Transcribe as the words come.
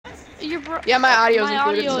Yeah, my audio's my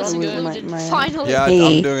included, audio is so I'm good. included. Finally. Yeah,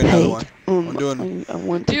 Hey, I'm doing another one. I'm doing. I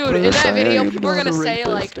went to Dude, in that clarify, I video, am people are not gonna a say, rapist,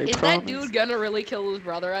 like, I is promise. that dude gonna really kill his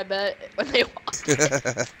brother, I bet, when they walk.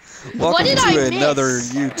 Welcome did to I another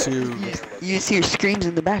miss? YouTube You just hear screams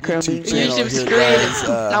in the background. YouTube being channel YouTube here, scream. guys.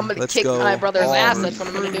 I'm gonna Let's kick go. my brother's all ass, over. that's what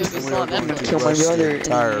I'm gonna do, because And it's we are on going Netflix. to kill my rush brother the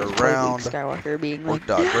entire and round. Luke Skywalker being like,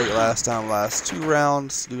 Worked out great last time. Last 2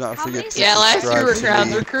 rounds. Do not How forget many to Yeah, last subscribe year to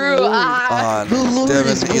round me recruit. on The Lord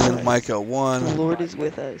is Devin, with Ethan, us. Micah the 1. Lord is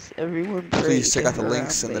with us. Everyone pray Please check to out the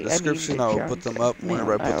links in the Harambe. description. to I will put them up Janka.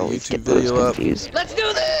 whenever I Man, put the always YouTube get those video up. confused. Let's do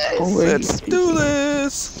this! Oh, where are you Let's do speaking?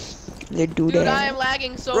 this! Let's do Dude, that. I am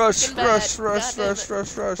lagging so Rush, fucking bad. rush, rush, God damn rush, it.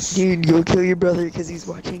 rush, rush. Dude, go kill your brother because he's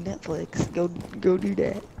watching Netflix. Go do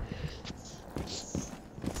that.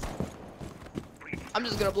 I'm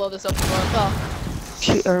just gonna blow this up before I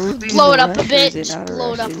fall. Are we doing Blow it a up a rush or bit, is it not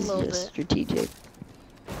blow it rush? up a It's little just bit. strategic.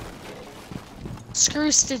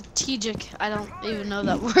 Screw strategic. I don't even know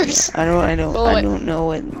that word. I Blow it. don't know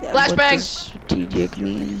what Flashbang. does strategic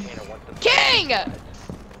mean. King! Right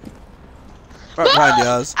behind you,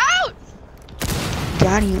 Oz. Out!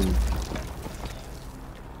 Got him.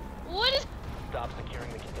 What?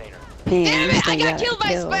 Man, Damn this it! I thing got a killed by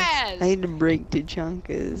kill. I Spaz! had to break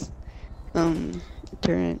Tachanka's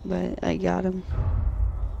turret, but I got him.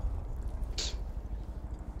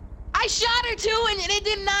 I shot her too, and it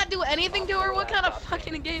did not do anything to her. What kind of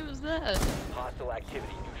fucking game is that? Hostile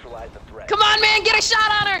activity. Neutralize the threat. Come on, man, get a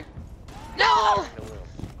shot on her! No!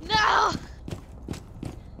 No!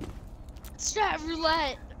 Strat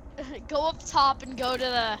roulette. Go up top and go to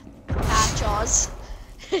the hatch.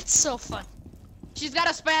 It's so fun. She's got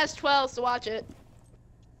a Spaz 12, so watch it.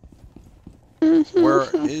 Where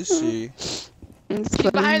is she?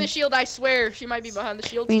 She's behind the shield, I swear. She might be behind the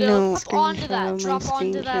shield We still. know. Drop onto that. Drop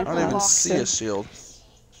onto that. I don't even box. see a shield.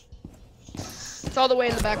 It's all the way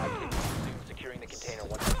in the back. Securing the container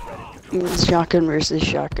once the threat is neutralized. It's shotgun versus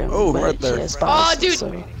shotgun. Oh, but right she there. has Oh, bombs, dude.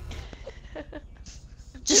 so-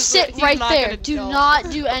 Just sit He's right not there. gonna Do jump.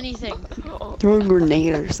 not do anything. Throw a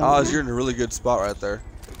grenade or something. Oz, you're in a really good spot right there.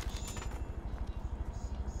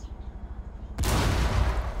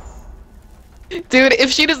 Dude, if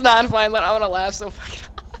she does not find that, I'm gonna laugh so fucking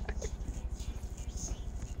hard.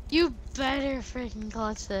 You better freaking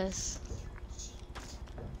clutch this.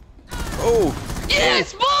 Oh!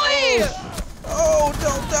 Yes, boy! Oh,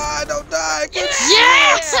 don't die, don't die! Good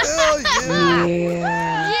Yes! shit! Hell yeah!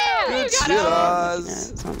 Yeah. Yeah, Good you shit, got him. Oz!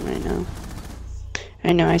 That's something I know.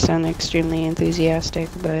 I know I sound extremely enthusiastic,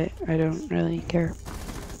 but I don't really care.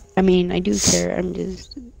 I mean, I do care. I'm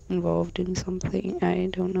just involved in something. I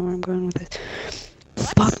don't know where I'm going with this.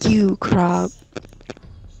 Fuck you, crop.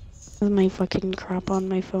 My fucking crop on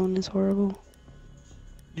my phone is horrible.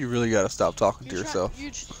 You really gotta stop talking to yourself.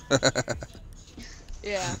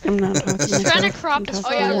 Yeah. I'm not talking to He's trying to myself, crop I'm his Oh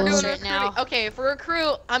talking yeah, to we're photos doing her. right now. recruiting. Okay, for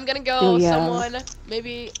recruit, I'm gonna go Oh, yeah. someone.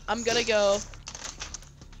 Maybe I'm gonna go.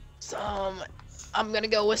 I'm gonna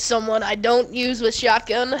go with someone I don't use with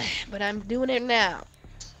shotgun, but I'm doing it now.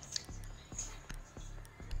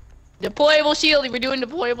 Deployable shield. We're doing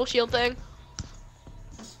deployable shield thing.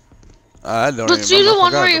 I don't Let's even do the remember.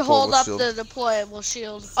 one I where forgot you hold deployable up shield. the deployable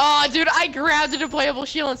shield. Oh, dude, I grabbed the deployable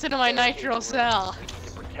shield instead of my nitro cell.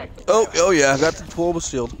 Oh yeah, I got the deployable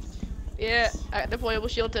shield. Yeah, I got deployable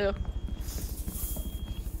shield too.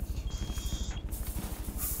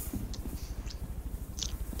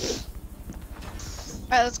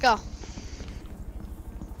 Alright, let's go.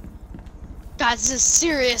 Guys, this is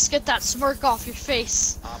serious. Get that smirk off your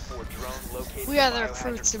face. We are the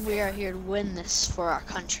recruits and we are here to win this for our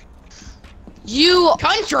country. You,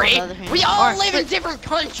 Country? on the other hand, We all are live in fit- different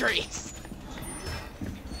countries.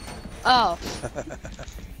 Oh,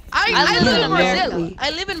 I live live in in America. Brazil. I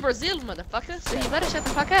live in Brazil, motherfucker. So you better shut the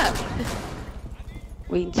fuck up.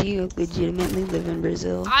 Wait, do you legitimately live in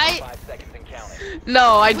Brazil? 5 seconds and counting.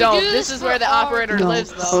 No, I We don't. do This this is for where the our- operator No.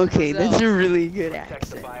 lives, though. Okay, so. that's a really good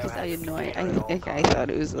accent. Cause I didn't know. I thought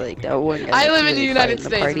it was like that one guy. I that live was in the really United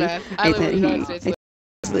quiet States, in the man. party. I live in the thought United he- States.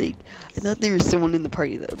 I was like, I thought there was someone in the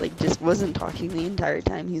party that like just wasn't talking the entire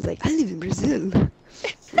time. He's like, I live in Brazil.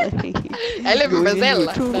 Like, I live in going into Brazil.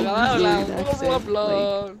 a total Blah, Brazilian blah, accent, blah, like,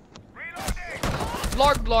 blah.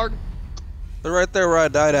 Blorg, blorg. They're right there where I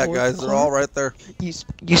died at, guys. They're all right there. you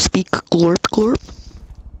speak glorp glorp?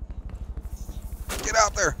 Get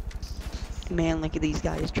out there. Man, look at these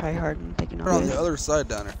guys try hard and picking They're on the up. other side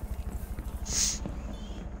down here.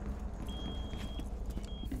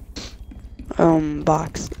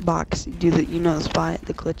 Box. Do the you know the spot,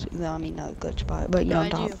 the glitch? No, I mean not the glitch spot, but you're Yeah, on I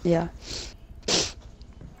top. do. Yeah.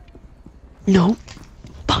 No.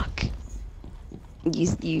 Fuck.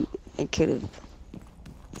 I could have.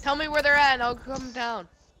 Tell me where they're at and I'll come down.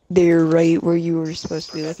 They're right where you were supposed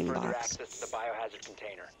to be Prevent looking, further box. access to the biohazard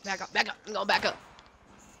container. Back up, back up. I'm going back up.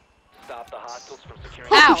 Stop the hostiles from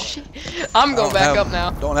securing Ow! the container. I'm I going don't back have up now.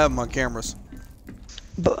 Don't have them on cameras.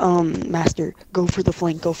 But Master, go for the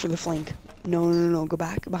flank. Go for the flank. No, no, no, no. Go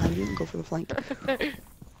back behind you and go for the flank.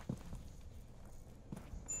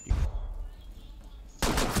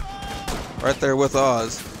 Right there with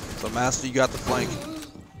Oz. So Master, you got the flank.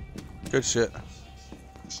 Good shit.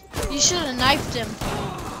 You should have knifed him.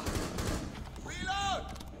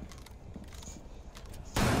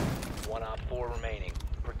 One op 4 remaining.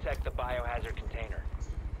 Protect the biohazard container.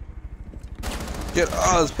 Get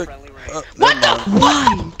Oz. Pick. Friendly remaining. What never the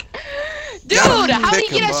mind. fuck? Dude, Gotta how did he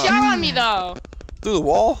pick get a him up. shot on me though? Through the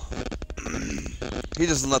wall? He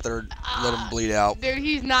doesn't let him bleed out. Dude,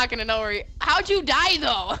 he's not gonna know where he. How'd you die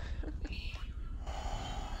though?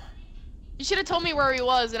 You should have told me where he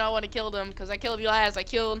was and I would have killed him because I killed you last. I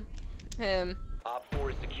killed him. Op 4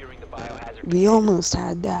 is securing the biohazard We almost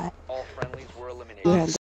had that. All friendlies were eliminated. We had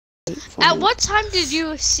that. At what time did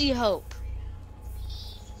you see Hope?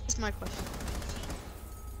 That's my question.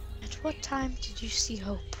 At what time did you see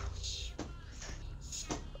Hope?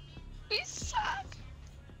 We suck.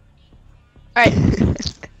 Alright.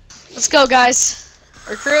 Let's go, guys.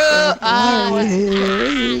 Recruit!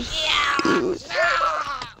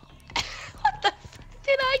 What the fuck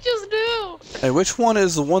did I just do? Hey, which one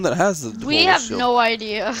is the one that has the We dual have shield? no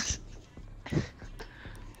idea.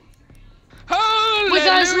 Wait,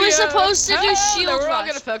 guys, we're supposed to do shield We're all rush.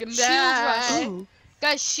 gonna fucking Shield die. rush. Ooh.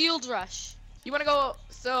 Guys, shield rush. You wanna go,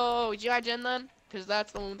 so, G.I. Jin then? Cause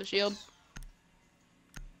that's the one with the shield.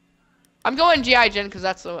 I'm going G.I. Jin cause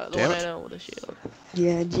that's the one Damn I it. know with the shield.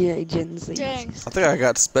 Yeah, G.I. Jin's the Dang. I think I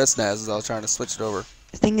got Spetsnaz as I was trying to switch it over.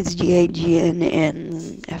 I think it's G.I. Jin and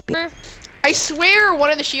FBI. I swear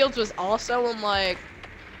one of the shields was also in like...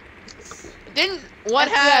 Didn't one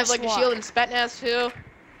FPS have like a SWAT. shield in Spetsnaz too?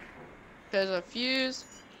 There's a fuse.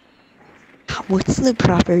 What's the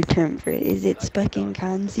proper term for it? Is it Specking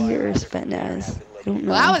Kanzi or Spetnaz? I don't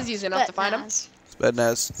know. Well, I was easy enough to find him.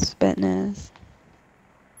 Spetsnaz.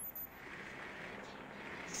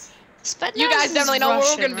 Spetnaz. You guys definitely know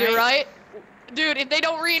what we're gonna do, right? Dude, if they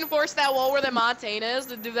don't reinforce that wall where the Montane is,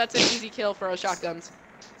 dude, that's an easy kill for shotguns.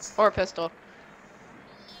 Or a pistol.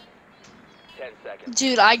 10 seconds.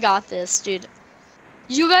 Dude, I got this, dude.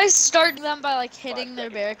 You guys start them by like hitting their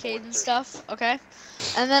barricade and stuff, okay?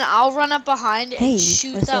 And then I'll run up behind Hey, and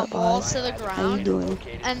shoot what's that up, wall Oz? to the How you ground, doing?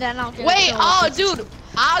 and then I'll get a Wait, kill oh, with it. dude,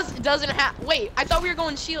 Oz doesn't have. Wait, I thought we were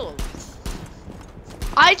going shield.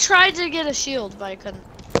 I tried to get a shield, but I couldn't.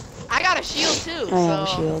 I got a shield too. I have a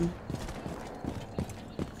so- shield.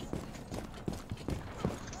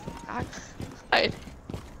 I-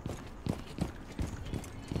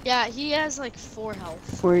 Yeah, he has like 4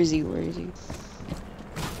 health. Where is he? Where is he?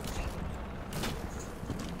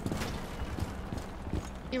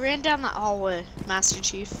 He ran down that hallway, Master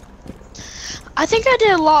Chief. I think I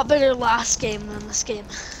did a lot better last game than this game.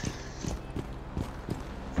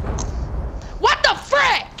 What the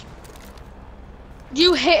frick?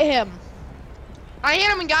 You hit him. I hit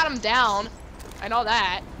him and got him down. I know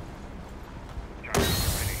that.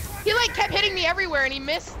 He like kept hitting me everywhere and he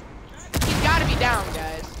missed. He's gotta be down,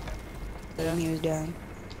 guys. He was down.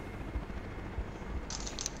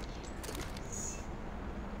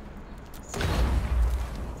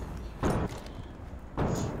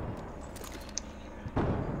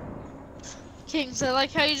 Kings, I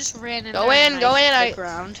like how you just ran in. Go there and in, go knifed in, the I-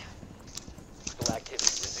 ground. Hostile activity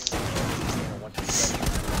resumed in the container once it's ready.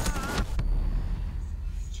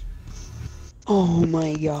 Oh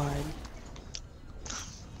my god.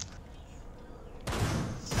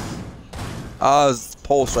 Oz,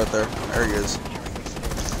 Pulse right there. There he is.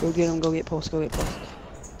 Go get him. Go get Pulse. Go get Pulse.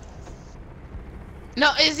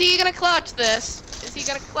 No, is he gonna clutch this? Is he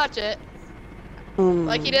gonna clutch it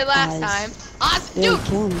like he did last Oz. time? Oz, Yeah, dude.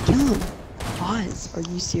 kill him. Kill him. Oz, are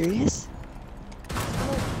you serious?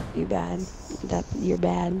 You're bad. You're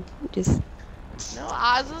bad. Just. No,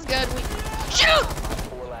 Oz is good. We shoot, Op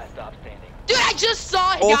 4 last stop standing. dude. I just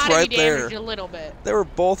saw it. Both Gotta right be damaged there. a little bit. They were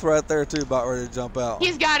both right there too, about ready to jump out.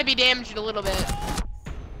 He's gotta be damaged a little bit.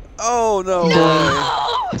 Oh no!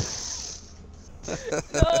 No.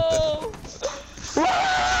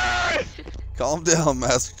 way. Calm down,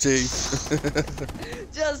 Master Chief.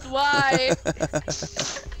 Just why?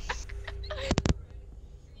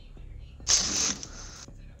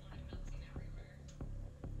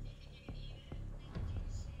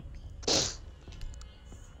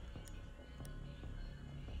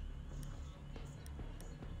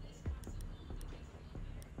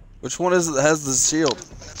 Which one is it that has the shield?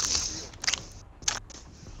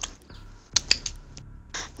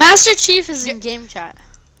 Master Chief is in game chat.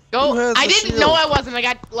 Who Go. has I the didn't shield? know I wasn't. I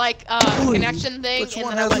got like connection thing, Which and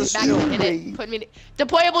one then I has went the back shield? and it put me.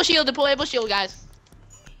 Deployable shield, guys.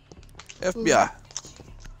 FBI.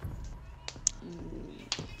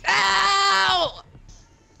 Ow!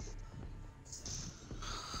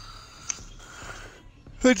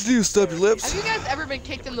 What'd you do? Stub your lips? Have you guys ever been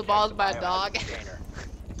kicked in the balls by a dog?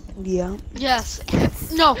 Yeah. Yes.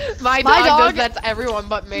 No. My My dog dog- does that to everyone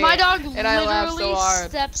but me. My dog and I laugh so literally hard.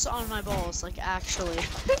 steps on my balls, like actually.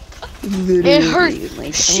 Literally, It hurt.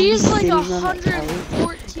 Like, She's I'll like be sitting on the couch,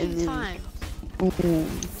 114 and then- times.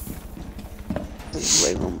 boom.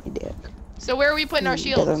 Right on my dick. So where are we putting our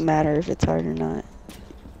shields? Doesn't matter if it's hard or not.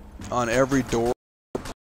 On every door.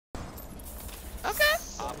 Okay.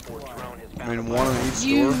 Op 4 drone has I found mean, a one on bomb. each door.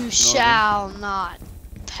 You know what I mean? shall not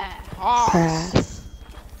pass. Pass.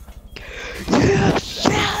 Yes.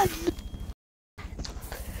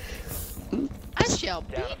 I shall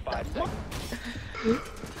Down to beat 5 them. seconds.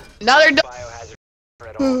 Another dog. Biohazard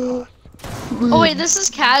at all costs. Oh wait, this is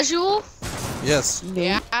casual? Yes.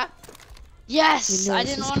 Yeah. Yes, You know I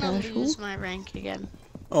this didn't is want to casual? lose my rank again.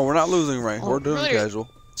 Oh, we're not losing rank. We're doing really? casual.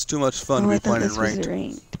 It's too much fun Oh, to I be thought playing in this was ranked.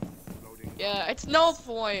 ranked. Yeah, it's no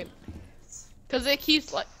point. Cause it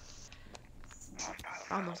keeps like.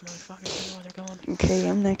 All those motherfuckers know where they're going. Okay,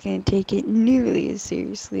 I'm not gonna take it nearly as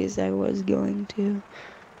seriously as I was going to.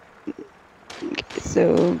 Okay,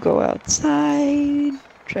 so go outside,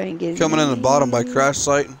 try and get Coming in the bottom by me. crash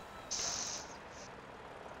site.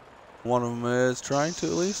 One of them is trying to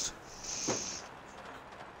at least.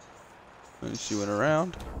 And she went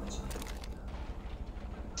around.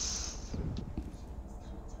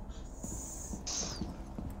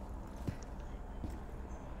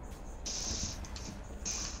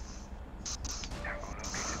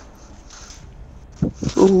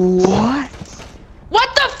 What? What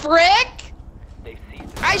the frick? They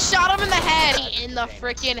seized the I shot him in the head, in the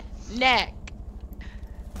frickin' neck.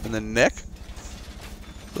 In the neck?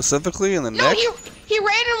 Specifically in the No, neck? he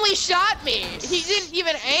randomly shot me. He didn't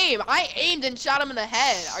even aim. I aimed and shot him in the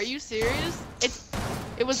head. Are you serious?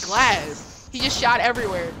 It was glass. He just shot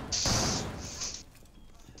everywhere.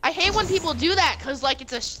 I hate when people do that, cause like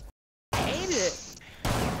it's a. I hate it.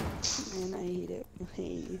 Man, I hate it. I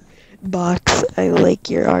hate you. Box, I like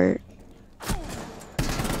your art. attempting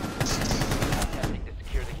to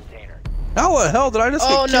secure the container. How the hell did I just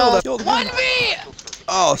Oh get killed? no! I killed him. 1v!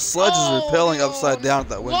 Oh, Sledge is repelling no. upside down at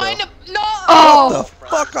that window. One, no! Oh! What the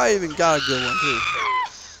fuck? I even got a good one too.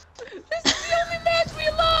 This is the only match we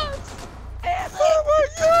lost! Oh my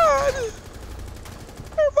god!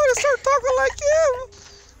 Everybody start talking like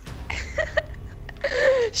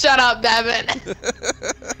Shut up, Devin.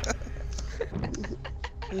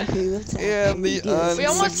 Okay, what's And the We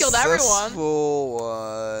almost killed everyone. unsuccessful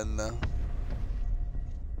one.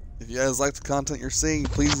 If you guys like the content you're seeing,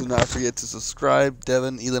 please do not forget to subscribe.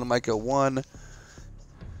 Devin, Elon, Micah 1.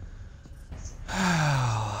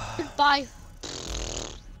 Bye.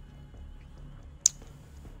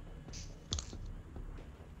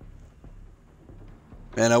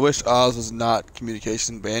 Man, I wish Oz was not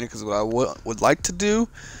communication banned, because what I would like to do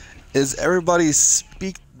is everybody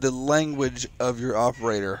speak the language of your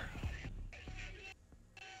operator.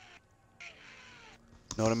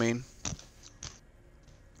 Know what I mean?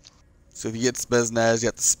 So if you get Spetsnaz, you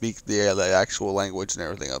have to speak the actual language and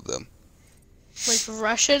everything of them. Like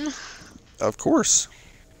Russian? Of course.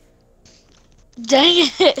 Dang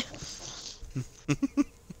it.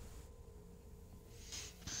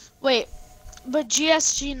 Wait, but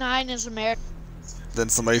GSG9 is American. Then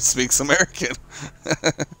somebody speaks American.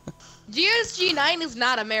 GSG9 is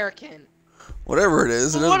not American. Whatever it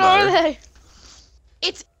is, it doesn't What are matter.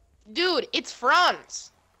 they? Dude, it's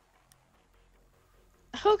France.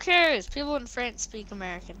 Who cares? People in France speak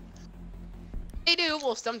American. They do,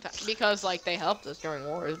 well, sometimes, because, like, they helped us during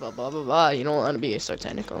wars, blah, blah, blah, blah. You don't want to be so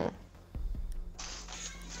technical.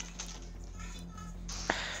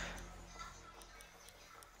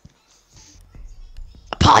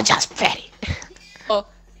 Apologize, fatty. Oh.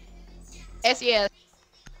 SES.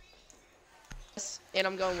 And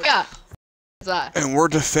I'm going with... Yeah. And we're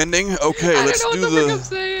defending? Okay, I let's don't do know what the fuck I'm the...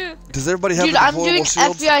 saying. Does everybody have Dude, the I'm doing deployable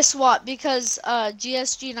shields? FBI SWAT because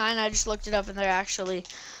GSG9, I just looked it up and they're actually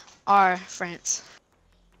are France.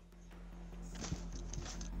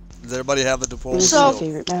 Does everybody have the deployable What's So- your shield?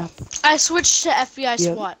 favorite map? I switched to FBI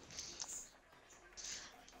Yep. SWAT.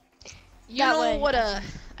 You That know way. what a...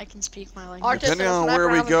 I can speak my language. Artist Depending and a on sniper where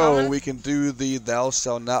we have in go, common? we can do the thou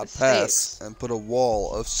shalt not pass and put a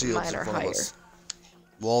wall of shields Mine in are front of higher. us.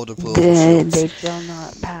 Wall of deployable They shields. shall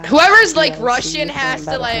not pass. Whoever's, like, Yeah, so Russian you're has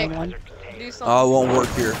going to, like... Battlefield 1. Do Oh, it something. won't work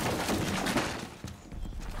here.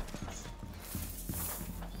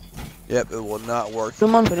 Yep, it will not work.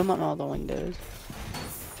 Put them on all the windows.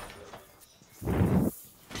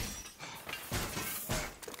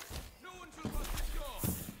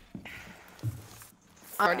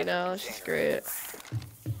 I already know, she's great.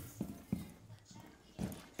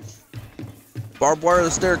 Barbed wire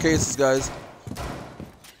the staircases, guys.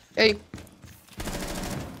 Hey,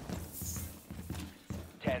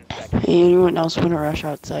 10 seconds. Hey, anyone else want to rush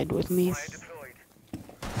outside with me?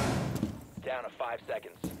 Down to 5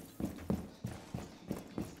 seconds.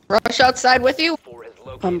 rush outside with you? 4 has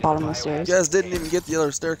located I'm bottom of the the stairs. You guys didn't even get the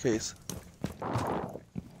other staircase.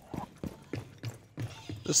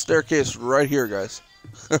 This staircase right here, guys.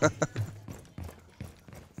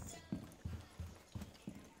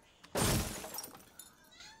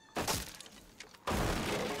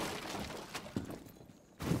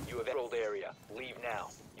 You have controlled area. Leave now.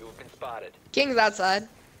 You have been spotted. King's outside.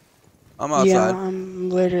 I'm outside. Yeah, I'm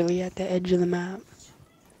literally at the edge of the map.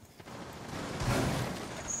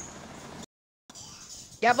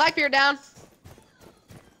 Yeah, Blackbeard down.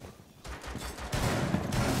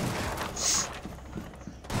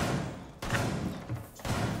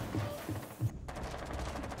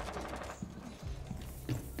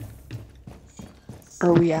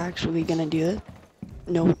 Are we actually gonna do it?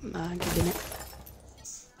 Nope, didn't.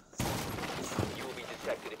 You will be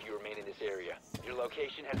detected if you remain in this area. Your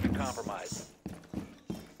location has been compromised.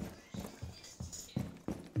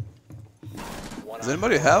 Does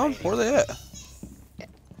anybody have them? Where are they at?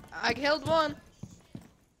 I killed one.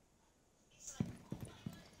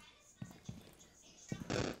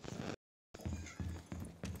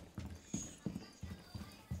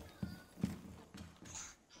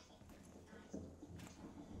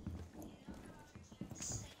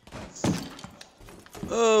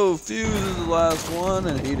 Oh, Fuse is the last one,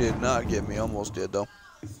 and he did not get me. Almost did, though.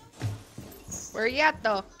 Where you at,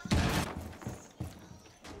 though?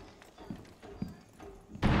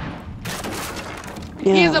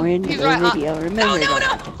 Yeah, He's we're right. video. Remember No!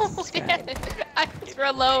 that. I was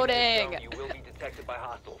reloading. You will be detected by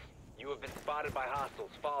hostiles. You have been spotted by hostiles.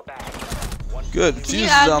 Fall back. One Good. Can Fuse you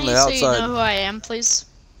is add on me the so you know outside. who I am, please?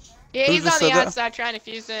 Yeah, Who he's just on the said that? outside trying to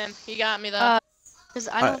fuse in. He got me, though. Because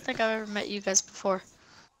I don't think I've ever met you guys before.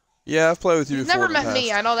 Yeah, I've played with you You've before. never in the met me,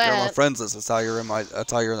 past. I know You're on my that. friends list. That's how you're in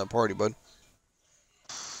the party, bud.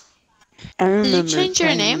 I remember change your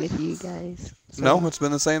playing name? with you guys. so- No, it's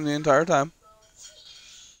been the same the entire time.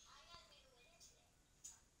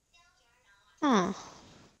 Hmm.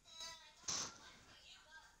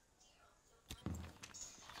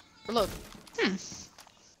 Look.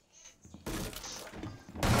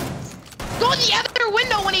 Go in the other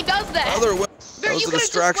window when he does that. Other way. There, That was you a could have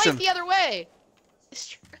just distraction. went the other way.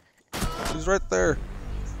 He's right there.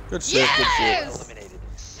 Good shit. Good shit. Yes! eliminated.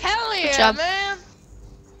 Hell yeah, job. man.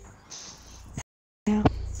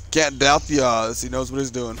 Can't doubt the odds. He knows what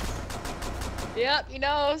he's doing. Yep, he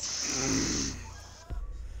knows.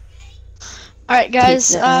 Alright, guys,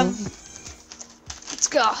 Take that one. let's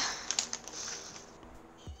go.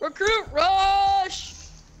 Recruit rush.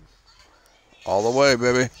 All the way,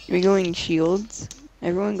 baby. You're going shields?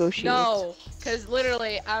 Everyone go shields. No, because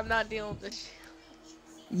literally, I'm not dealing with this.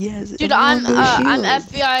 Yes. Dude, everyone go I'm shields.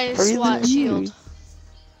 FBI For the SWAT shield. views.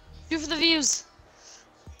 Do for the views.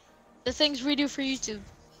 The things we do for YouTube.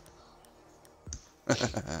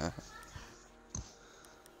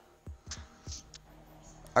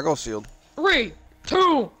 I go shield. 3,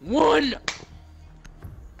 2, 1.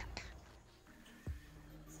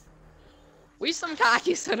 We some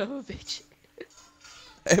cocky son of a bitch.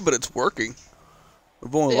 Hey, but it's working.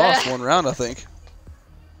 We've only Yeah. lost one round, I think.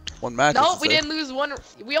 One match. I No, should we say. didn't lose one.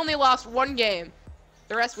 We only lost one game.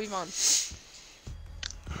 The rest we won.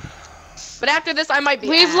 But after this, I might be.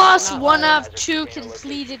 We've ah, lost not one lying. of 2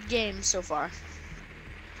 completed games so far.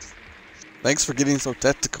 Thanks for getting so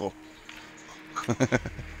tactical.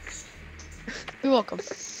 You're welcome.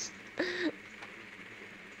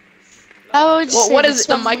 I would Well, say what that is it,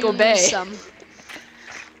 the some Michael win, Bay? some-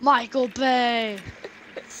 Michael Bay.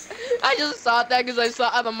 I just thought that because I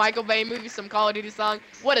saw the Michael Bay movie, some Call of Duty song.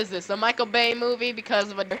 What is this? A Michael Bay movie because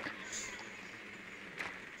of a.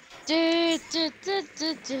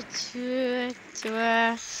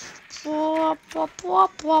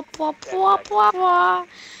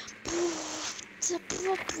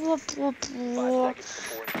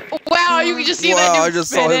 Wow, you can just see that Wow, dude I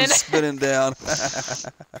just spinning. saw him spinning down.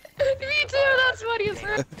 Me too. That's funny as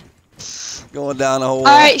heck. Going down a whole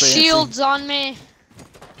Alright, fancy. shields on me.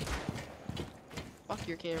 Fuck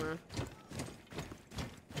your camera.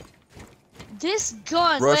 This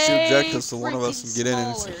gun. Rush the way objectives so one of us freaking can get in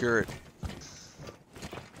and smaller. secure it.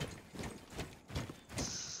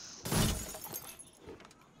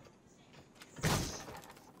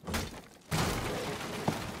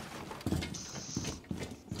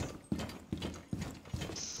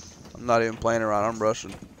 not even playing around. I'm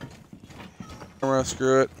rushing. I'm gonna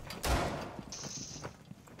screw it.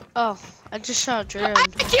 Oh, I just shot a drone. I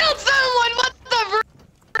killed someone! What the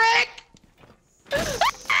frick?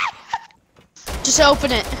 Just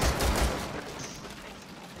open it.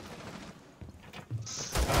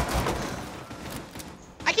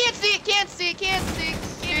 I can't see it, can't see it, can't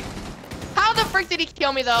see it. How the frick did he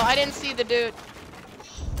kill me though? I didn't see the dude.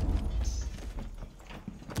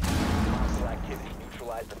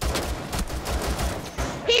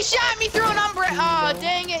 He shot me through an umbrella. Oh,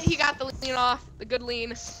 dang it. He got the lean off. The good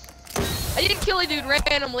lean. I didn't kill a dude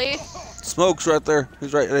randomly. Smoke's right there.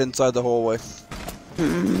 He's right inside the hallway.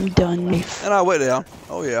 Done. And I went down.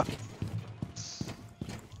 Oh, yeah.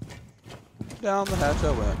 Down the hatch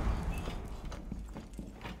I went.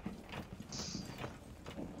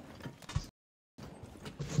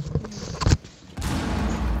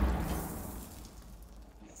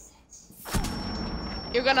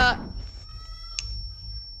 You're gonna...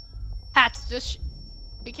 Hats, just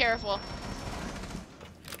be careful.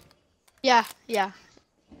 Yeah, yeah.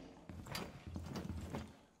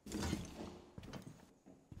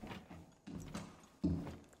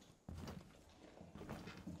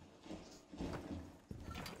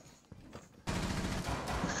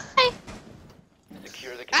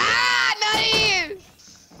 Secure the Ah,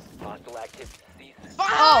 nice! hostile activity cease.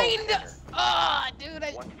 Behind! Oh, dude,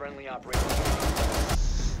 I... One friendly operator.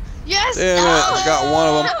 Yes! Damn it, I got one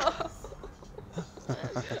of them.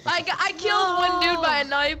 I killed one dude by a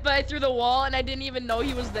knife, but I threw the wall and I didn't even know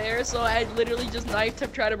he was there, so I literally just knifed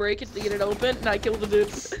him, tried to break it to get it open, and I killed the dude.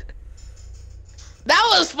 That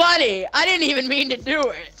was funny! I didn't even mean to do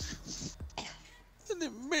it. I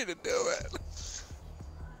didn't mean to do it.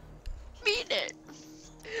 Mean it.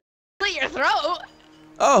 Slit your throat.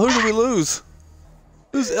 Oh, who did we lose?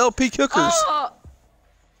 Who's LP Cookers? Oh.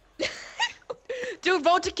 Dude,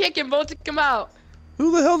 vote to kick him, vote to kick him out.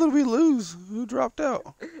 Who the hell did we lose? Who dropped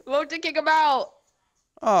out? Vote to kick him out.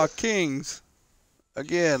 Ah, Kings.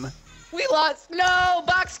 Again. We lost. No,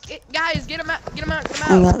 guys, get him out, get him out, get him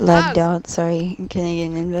out. I got lagged Box. out, sorry. Can I get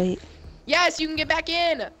an invite? Yes, you can get back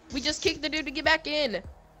in. We just kicked the dude to get back in.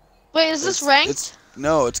 Wait, is this ranked?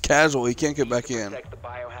 No, it's casual. He can't get back in. Protect the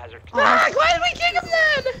biohazard. Fuck, why did we kick him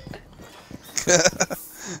then?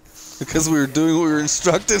 Because we were doing what we were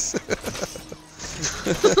instructed.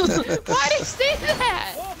 Why did he say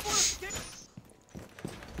that?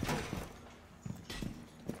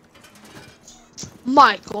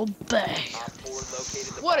 Michael Bay.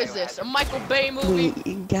 What is this? A Michael Bay movie?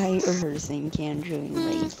 Wait, guy rehearsing can join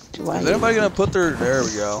late. Why? Is anybody gonna put their? There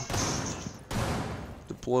we go.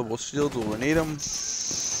 Deployable shields when we need them.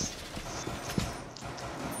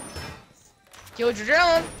 Killed your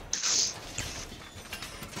drone.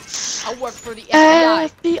 I work for the FBI.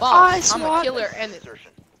 FBI Boss, I'm a SWAT. killer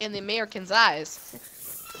in the Americans' eyes.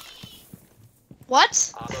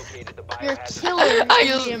 What? Located the You're a biohazard. killer. I in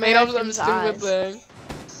just the made up some Americans' stupid eyes. thing.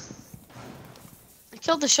 I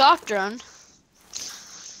killed the shock drone.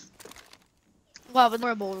 Wow, but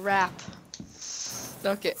horrible rap.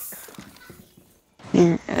 Okay.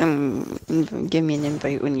 Here, give me an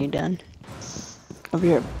invite when you're done. Over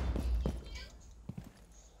here.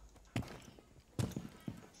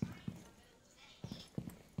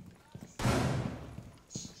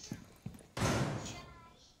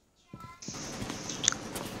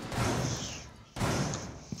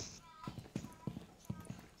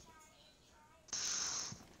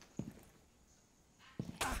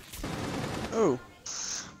 Oh.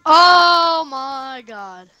 Oh my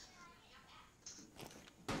god.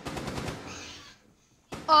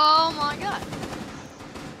 Oh my god.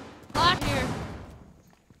 Not here.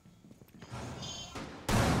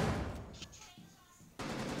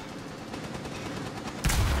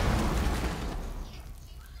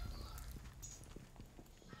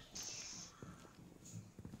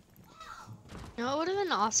 You know, it would have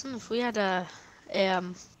been awesome if we had a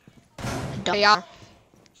Yeah.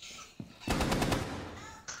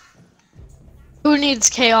 Who needs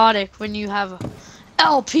chaotic when you have a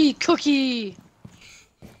LP Cookie?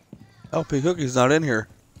 LP Cookie's not in here.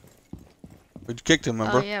 We kicked him,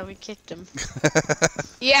 remember? Oh yeah, we kicked him.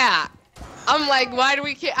 Yeah. I'm like, why do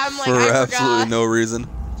we kick? I'm like, For I absolutely forgot. no reason.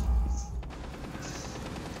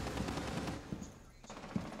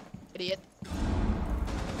 Idiot.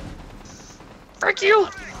 Frick you!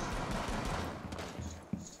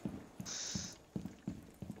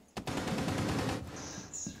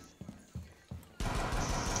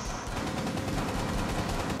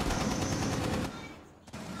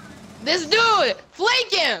 This dude!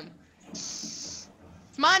 Flank him! It's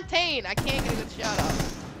Montaigne. I can't get a good shot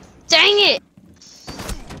off. Dang it!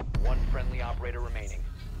 One friendly operator remaining.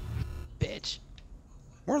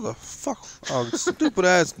 Where the fuck? Oh, stupid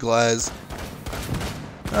ass Glaz.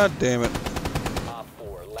 God damn it. Op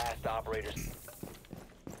 4, last operators.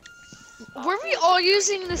 Were we all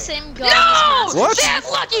using the same gun? No! What? That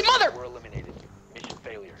lucky mother! Were eliminated. Mission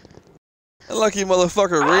failure. That lucky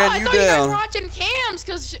motherfucker I ran you thought you guys down. were watching cams,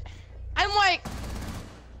 cause I'm like,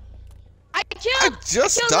 I I killed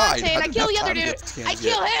just died. Montagne, I didn't killed the have other time to dude. get to I cams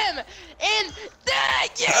kill yet. him, and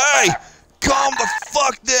Hey! Calm the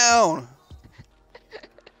fuck down!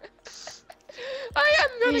 I am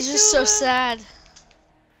gonna He's kill just so him. sad.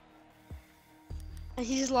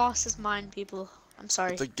 He's lost his mind, people. I'm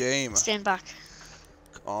sorry. It's a game. Stand back.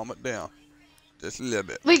 Calm it down. Just a little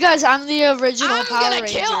bit. Wait, guys, I'm the original I'm Power gonna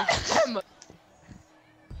Ranger. kill him.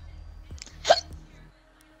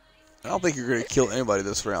 I don't think you're gonna kill anybody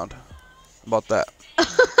this round. How about that?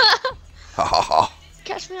 Ha ha ha.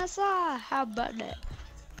 Catch me outside. How about that?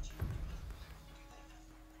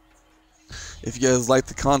 If you guys like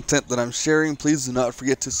the content that I'm sharing, please do not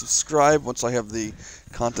forget to subscribe once I have the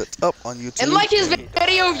content up on YouTube. And like his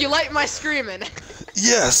video if you like my screaming.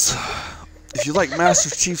 Yes. If you like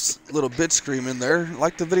Master Chief's little bitch scream in there,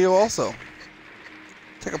 like the video also.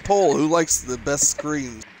 Take a poll. Who likes the best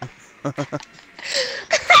screams?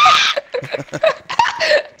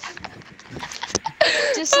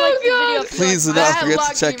 Just like the video. if you Please do like not That forget to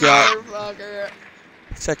lucky check out motherfucker.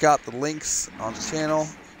 check out the links on the channel.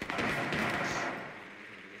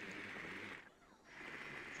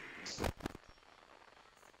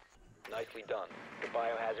 Nicely done. The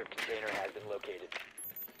biohazard container has been located.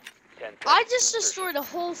 10 I seconds just to insertion. destroyed a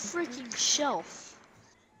whole freaking shelf.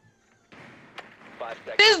 5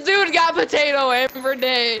 seconds. This dude got potato every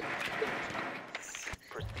day.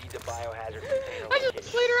 Proceed to biohazard container I just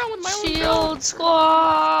location. played around with my own Shield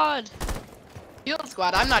squad. Shield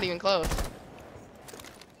squad. I'm not even close.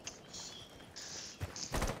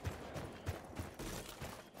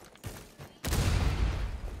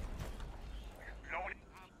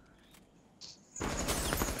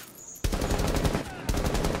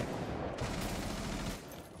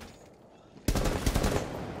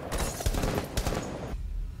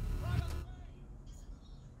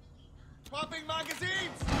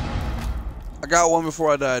 I got one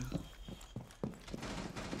before I died.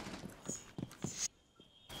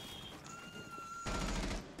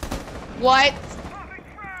 What?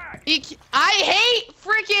 I hate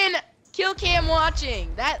freaking kill cam watching.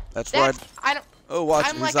 That's That's right. I don't. Oh, watch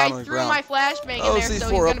I'm him. like He's out I on the threw ground. my flashbang Oh, in there, so C4 he's up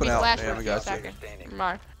gonna and be out. flash Man, for we a got you. second. Standing. Come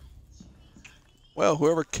on. Well,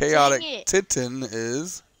 whoever chaotic it. Titan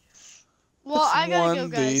is, Well, I gotta go,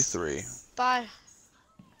 guys. 1v3. Bye.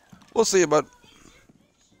 We'll see about.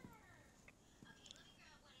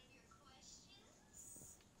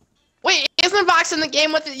 Wait, isn't Vox in the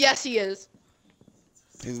game with it? Yes, he is.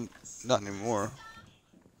 He's not anymore.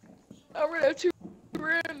 I'm gonna have 2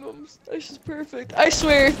 randoms. This is perfect. I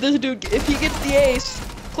swear, if this dude, if he gets the ace,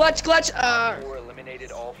 clutch. 4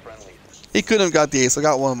 eliminated all friendlies. He couldn't have got the ace. I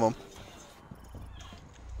got one of them.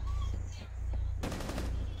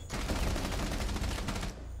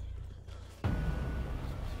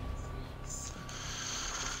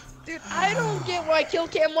 Dude, I don't get why kill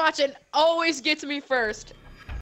cam watching always gets me first.